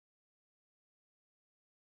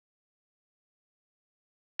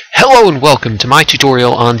Hello and welcome to my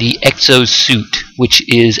tutorial on the exo-suit, which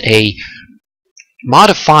is a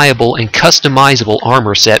modifiable and customizable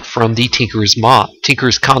armor set from the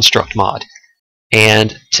Tinker's Construct mod.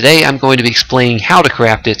 And today I'm going to be explaining how to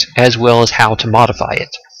craft it as well as how to modify it.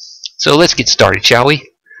 So let's get started, shall we?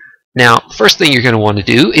 Now, first thing you're going to want to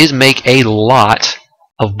do is make a lot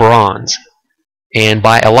of bronze. And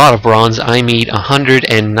by a lot of bronze, I mean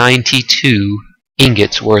 192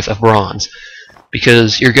 ingots worth of bronze.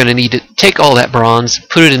 Because you're going to need to take all that bronze,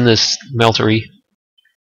 put it in this meltery,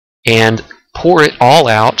 and pour it all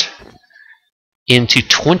out into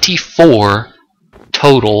 24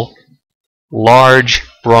 total large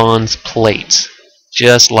bronze plates,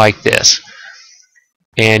 just like this.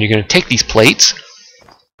 And you're going to take these plates,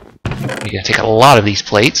 you're going to take a lot of these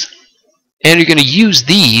plates, and you're going to use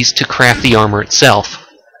these to craft the armor itself.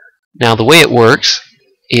 Now the way it works,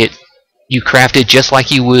 you craft it just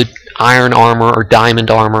like you would iron armor or diamond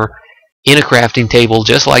armor in a crafting table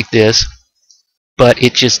just like this, but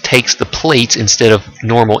it just takes the plates instead of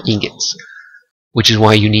normal ingots, which is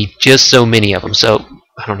why you need just so many of them. So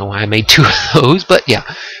I don't know why I made 2 of those, but yeah,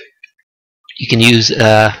 you can use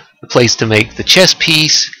the plates to make the chest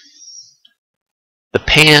piece, the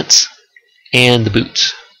pants, and the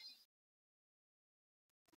boots.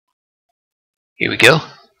 Here we go.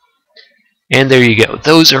 And there you go.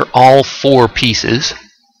 Those are all 4 pieces.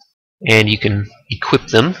 And you can equip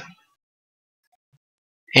them.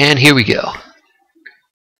 And here we go.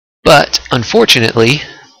 But, unfortunately,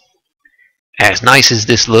 as nice as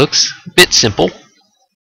this looks, a bit simple.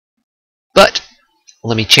 But,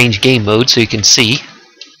 let me change game mode so you can see.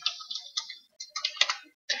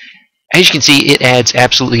 As you can see, it adds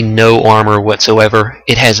absolutely no armor whatsoever.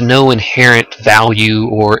 It has no inherent value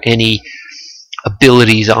or any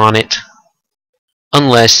abilities on it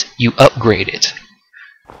unless you upgrade it.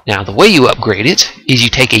 Now the way you upgrade it is you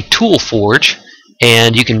take a tool forge,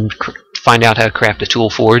 and you can find out how to craft a tool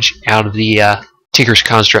forge out of the Tinker's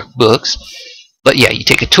Construct books. But yeah, you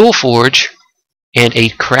take a tool forge and a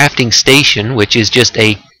crafting station, which is just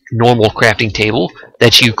a normal crafting table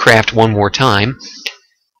that you craft one more time,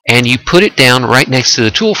 and you put it down right next to the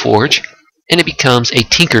tool forge, and it becomes a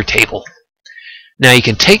tinker table. Now you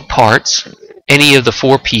can take parts, any of the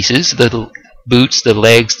 4 pieces, the boots, the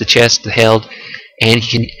legs, the chest, the head, and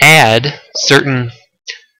you can add certain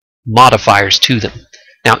modifiers to them.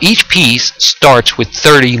 Now each piece starts with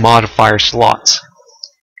 30 modifier slots,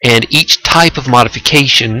 and each type of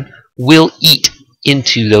modification will eat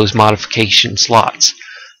into those modification slots,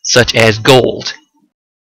 such as gold.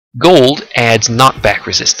 Gold adds knockback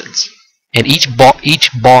resistance, and each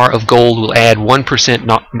bar of gold will add 1%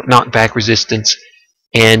 knockback resistance,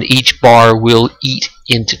 and each bar will eat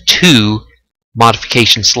into 2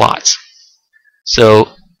 modification slots. So,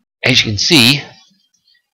 as you can see,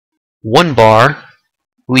 1 bar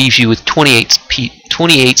leaves you with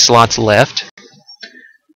 28 slots left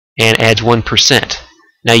and adds 1%.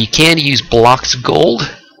 Now you can use blocks of gold,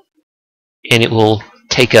 and it will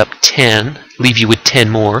take up 10, leave you with 10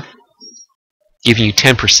 more, giving you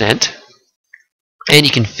 10%. And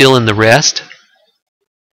you can fill in the rest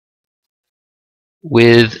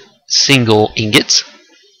with single ingots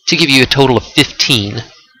to give you a total of 15.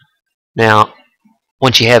 Now,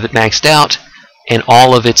 once you have it maxed out and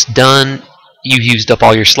all of it's done, you've used up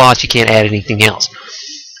all your slots, you can't add anything else.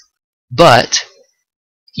 But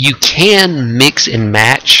you can mix and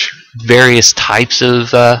match various types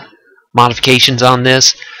of modifications on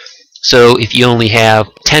this. So if you only have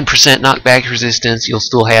 10% knockback resistance, you'll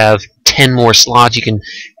still have 10 more slots. You can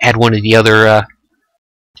add one of the other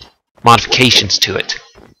modifications to it.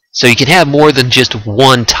 So you can have more than just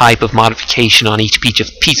one type of modification on each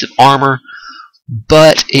piece of armor,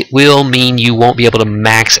 but it will mean you won't be able to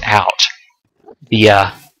max out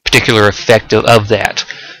the particular effect of that.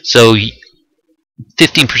 So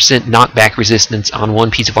 15% knockback resistance on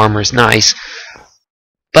one piece of armor is nice,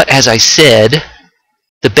 but as I said,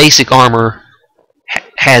 the basic armor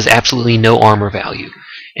has absolutely no armor value,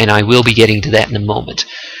 and I will be getting to that in a moment.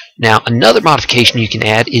 Now, another modification you can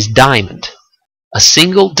add is diamond. A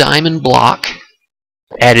single diamond block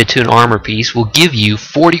added to an armor piece will give you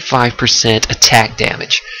 45% attack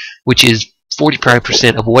damage, which is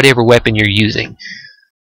 45% of whatever weapon you're using.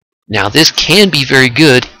 Now this can be very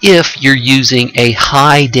good if you're using a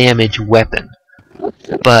high damage weapon,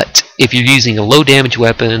 but if you're using a low damage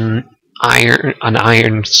weapon, an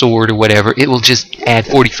iron sword or whatever, it will just add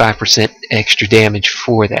 45% extra damage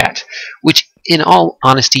for that, which in all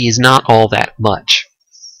honesty is not all that much.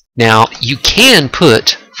 Now you can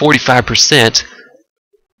put 45%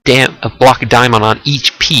 a block of diamond on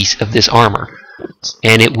each piece of this armor,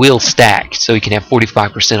 and it will stack. So you can have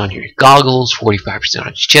 45% on your goggles, 45% on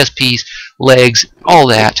your chest piece, legs, all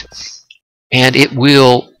that, and it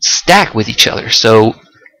will stack with each other. So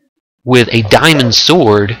with a diamond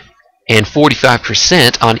sword and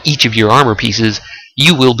 45% on each of your armor pieces,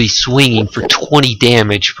 you will be swinging for 20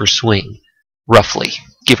 damage per swing, roughly,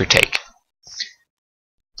 give or take.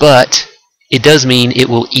 But it does mean it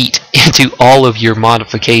will eat into all of your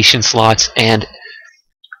modification slots, and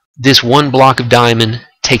this one block of diamond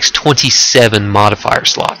takes 27 modifier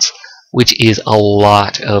slots, which is a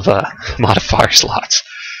lot of modifier slots,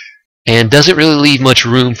 and doesn't really leave much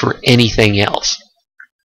room for anything else.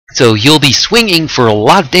 So you'll be swinging for a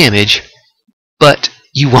lot of damage, but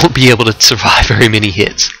you won't be able to survive very many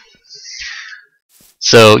hits.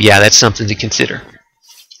 So yeah, that's something to consider.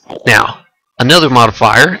 Now, another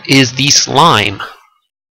modifier is the slime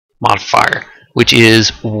modifier, which is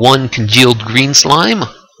 1 congealed green slime,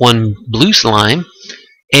 1 blue slime,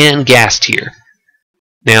 and gas tier.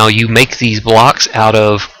 Now you make these blocks out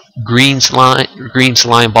of green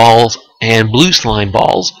slime balls and blue slime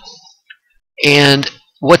balls, and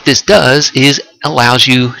what this does is allows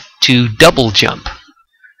you to double jump.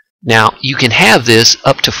 Now you can have this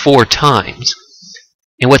up to 4 times,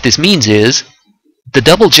 and what this means is the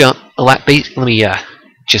double jump. Let me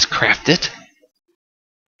just craft it,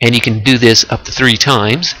 and you can do this up to 3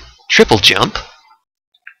 times. Triple jump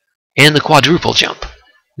and the quadruple jump.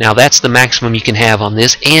 Now that's the maximum you can have on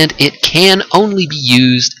this, and it can only be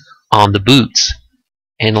used on the boots.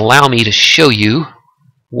 And allow me to show you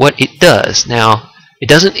what it does. Now, it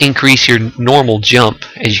doesn't increase your normal jump,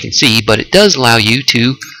 as you can see, but it does allow you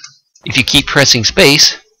to, if you keep pressing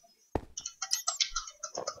space,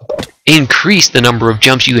 increase the number of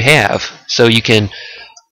jumps you have. So you can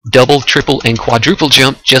double, triple, and quadruple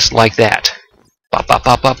jump just like that. Bop, bop,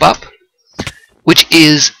 bop, bop, bop. Which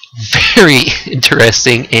is very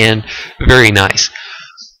interesting and very nice.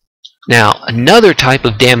 Now, another type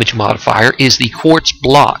of damage modifier is the quartz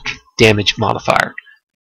block damage modifier.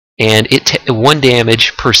 And it 1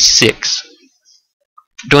 damage per 6.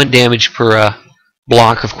 1 damage per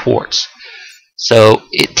block of quartz. So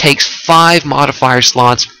it takes 5 modifier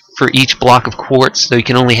slots for each block of quartz, so you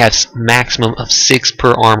can only have maximum of 6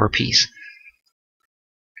 per armor piece.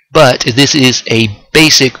 But this is a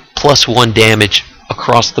basic +1 damage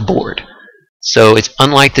across the board. So it's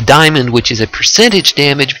unlike the diamond, which is a percentage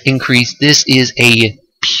damage increase. This is a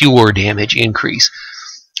pure damage increase,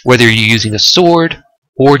 whether you're using a sword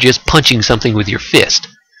or just punching something with your fist.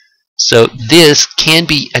 So this can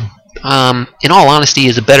be, in all honesty,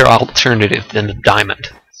 is a better alternative than the diamond.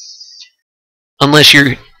 Unless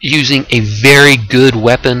you're using a very good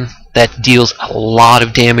weapon that deals a lot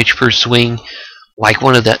of damage per swing, like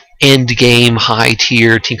one of the end game high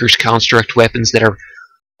tier Tinker's Construct weapons that are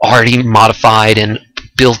already modified and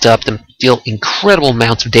built up to deal incredible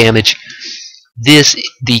amounts of damage.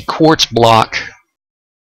 The quartz block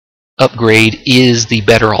upgrade is the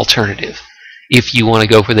better alternative if you want to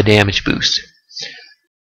go for the damage boost.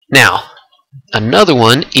 Now, another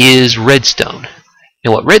one is redstone.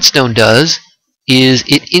 And what redstone does is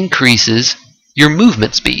it increases your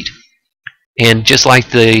movement speed. And just like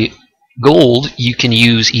the gold, you can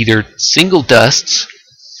use either single dusts,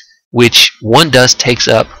 which 1 dust takes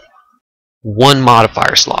up 1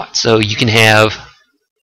 modifier slot. So you can have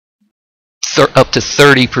up to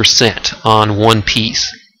 30% on 1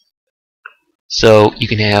 piece. So you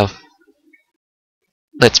can have,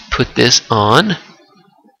 let's put this on,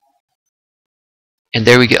 and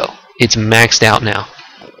there we go. It's maxed out now.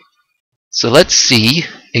 So let's see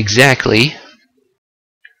exactly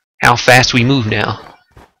how fast we move now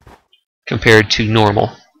compared to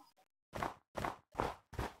normal.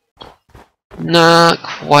 Not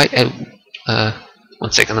quite at,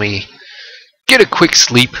 1 second, let me get a quick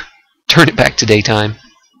sleep, turn it back to daytime.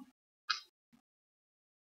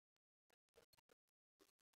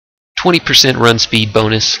 20% run speed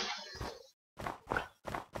bonus.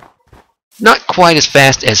 Not quite as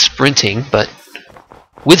fast as sprinting, but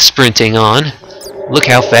with sprinting on, look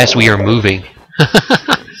how fast we are moving.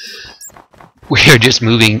 We are just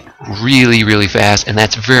moving really, really fast, and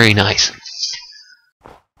that's very nice.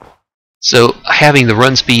 So having the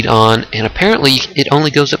run speed on, and apparently it only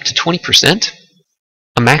goes up to 20%?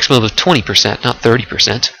 A maximum of 20%, not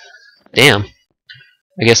 30%. Damn.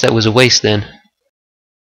 I guess that was a waste then.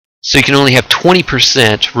 So you can only have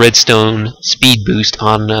 20% redstone speed boost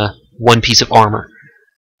on 1 piece of armor.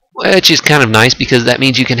 Which is kind of nice because that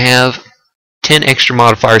means you can have 10 extra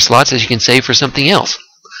modifier slots that you can save for something else.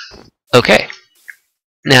 Okay.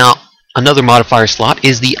 Now, another modifier slot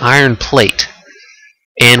is the iron plate.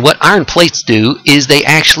 And what iron plates do is they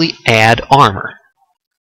actually add armor.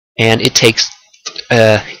 And it takes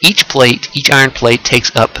each iron plate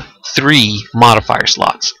takes up 3 modifier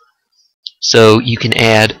slots. So you can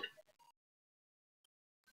add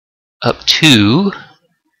up to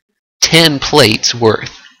 10 plates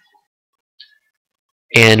worth.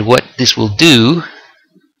 And what this will do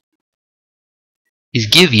is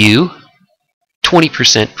give you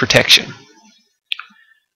 20% protection.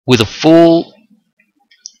 With a full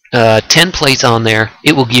 10 plates on there,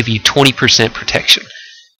 it will give you 20% protection.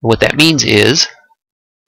 What that means is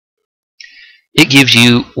it gives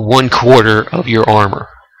you 1/4 of your armor.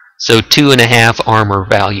 So 2.5 armor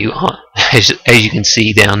value, as you can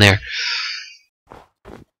see down there.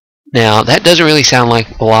 Now, that doesn't really sound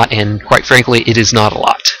like a lot, and quite frankly, it is not a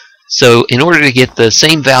lot. So in order to get the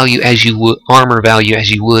same value as you would, armor value as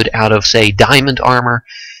you would out of, say, diamond armor,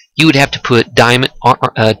 you would have to put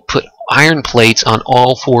put iron plates on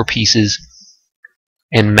all 4 pieces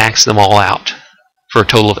and max them all out for a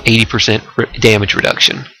total of 80% damage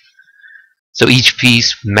reduction. So each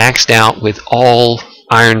piece maxed out with all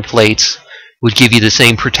iron plates would give you the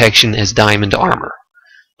same protection as diamond armor.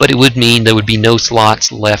 But it would mean there would be no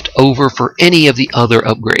slots left over for any of the other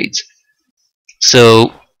upgrades.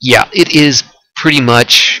 So yeah, it is pretty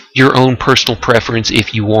much your own personal preference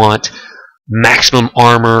if you want maximum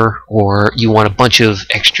armor or you want a bunch of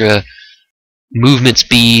extra movement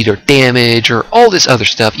speed or damage or all this other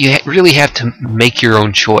stuff. You really have to make your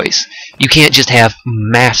own choice. You can't just have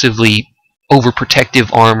massively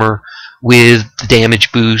overprotective armor with the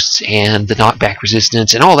damage boosts and the knockback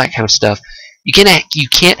resistance and all that kind of stuff. You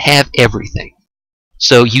can't have everything.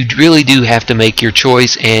 So you really do have to make your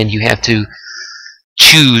choice, and you have to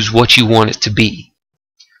choose what you want it to be.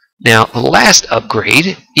 Now, the last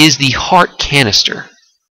upgrade is the heart canister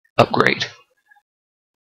upgrade.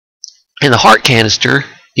 And the heart canister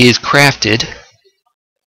is crafted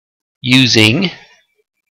using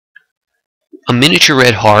a miniature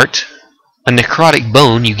red heart, a necrotic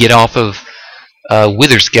bone you get off of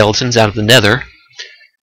wither skeletons out of the nether,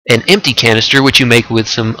 an empty canister which you make with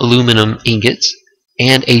some aluminum ingots,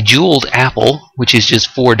 and a jeweled apple, which is just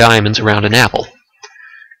 4 diamonds around an apple.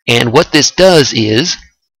 And what this does is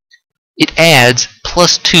it adds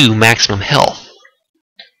 +2 maximum health.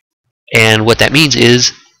 And what that means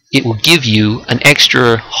is it will give you an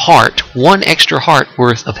extra heart, 1 extra heart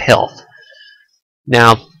worth of health.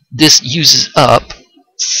 Now, this uses up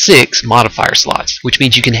 6 modifier slots, which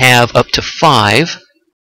means you can have up to 5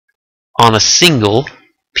 on a single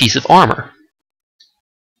piece of armor.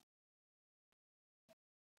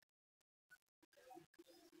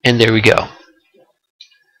 And there we go.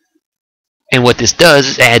 And what this does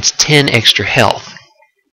is adds 10 extra health.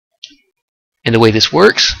 And the way this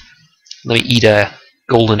works, let me eat a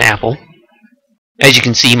golden apple. As you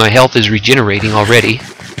can see, my health is regenerating already.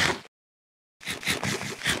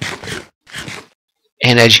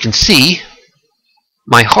 And as you can see,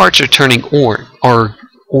 my hearts are turning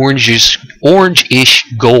orangish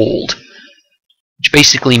gold, which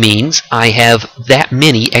basically means I have that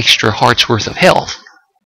many extra hearts worth of health.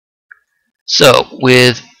 So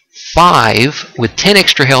with 10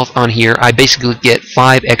 extra health on here, I basically get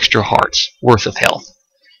 5 extra hearts worth of health,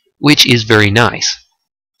 which is very nice.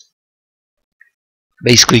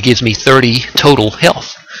 Basically gives me 30 total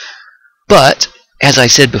health. But as I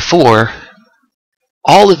said before,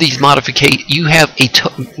 all of these modifications, you have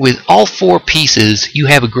with all 4 pieces, you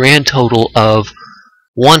have a grand total of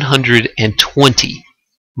 120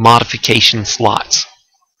 modification slots.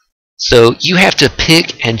 So you have to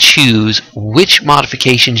pick and choose which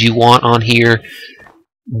modifications you want on here,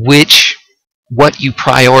 what you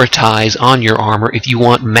prioritize on your armor. If you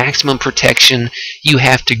want maximum protection, you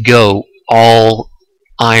have to go all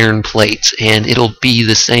iron plates, and it'll be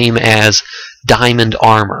the same as diamond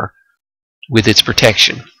armor with its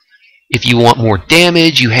protection. If you want more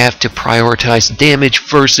damage, you have to prioritize damage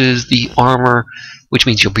versus the armor, which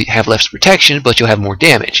means you'll have less protection, but you'll have more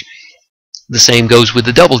damage. The same goes with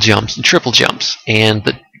the double jumps and triple jumps and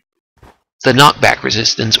the knockback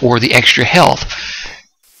resistance or the extra health.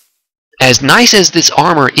 As nice as this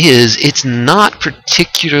armor is, it's not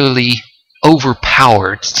particularly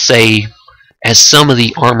overpowered, say, as some of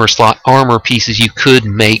the armor pieces you could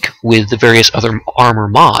make with the various other armor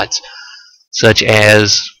mods, such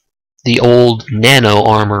as the old nano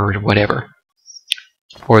armor or whatever,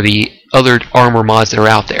 or the other armor mods that are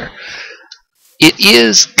out there. It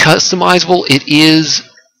is customizable.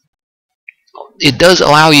 It does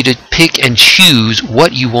allow you to pick and choose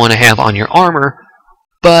what you want to have on your armor,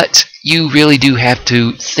 but you really do have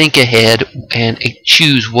to think ahead and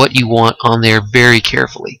choose what you want on there very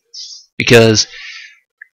carefully, because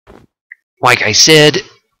like I said,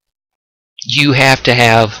 you have to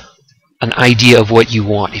have an idea of what you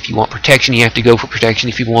want. If you want protection, you have to go for protection.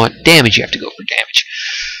 If you want damage, you have to go for damage.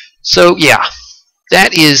 So yeah,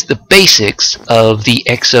 that is the basics of the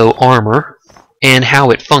exo armor and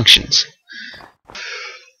how it functions.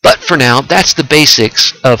 But for now, that's the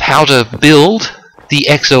basics of how to build the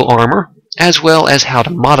exo armor as well as how to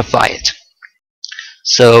modify it.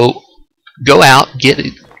 So go out, get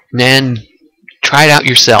it, and try it out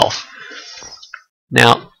yourself.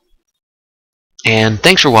 Now, and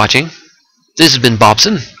thanks for watching. This has been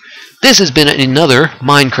Bobson. This has been another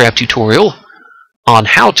Minecraft tutorial on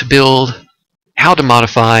how to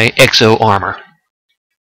modify exo armor.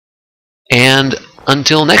 And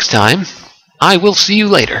until next time, I will see you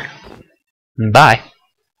later. Bye.